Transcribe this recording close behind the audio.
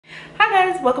Hi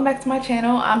guys, welcome back to my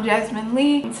channel. I'm Jasmine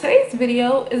Lee. Today's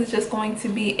video is just going to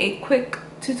be a quick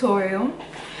tutorial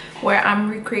where I'm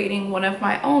recreating one of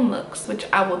my own looks, which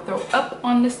I will throw up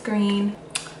on the screen.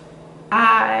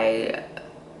 I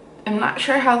am not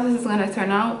sure how this is going to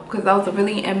turn out because I was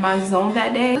really in my zone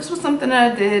that day. This was something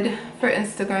that I did for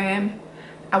Instagram.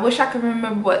 I wish I could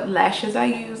remember what lashes I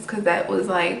used because that was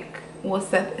like what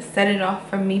set it off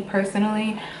for me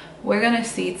personally. We're gonna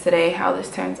see today how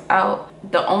this turns out.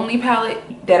 The only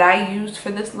palette that I used for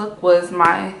this look was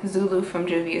my Zulu from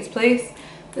Juvias place.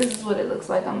 This is what it looks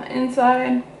like on the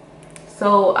inside.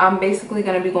 So I'm basically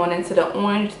gonna be going into the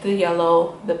orange, the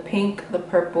yellow, the pink, the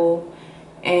purple,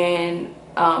 and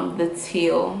the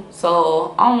teal.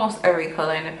 So almost every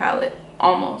color in the palette,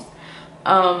 almost.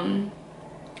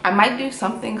 I might do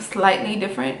something slightly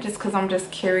different just because I'm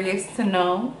just curious to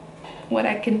know what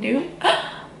I can do.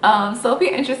 So if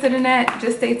you're interested in that,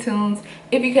 just stay tuned.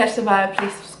 If you catch the vibe,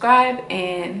 please subscribe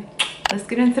and let's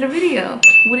get into the video.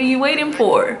 What are you waiting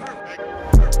for?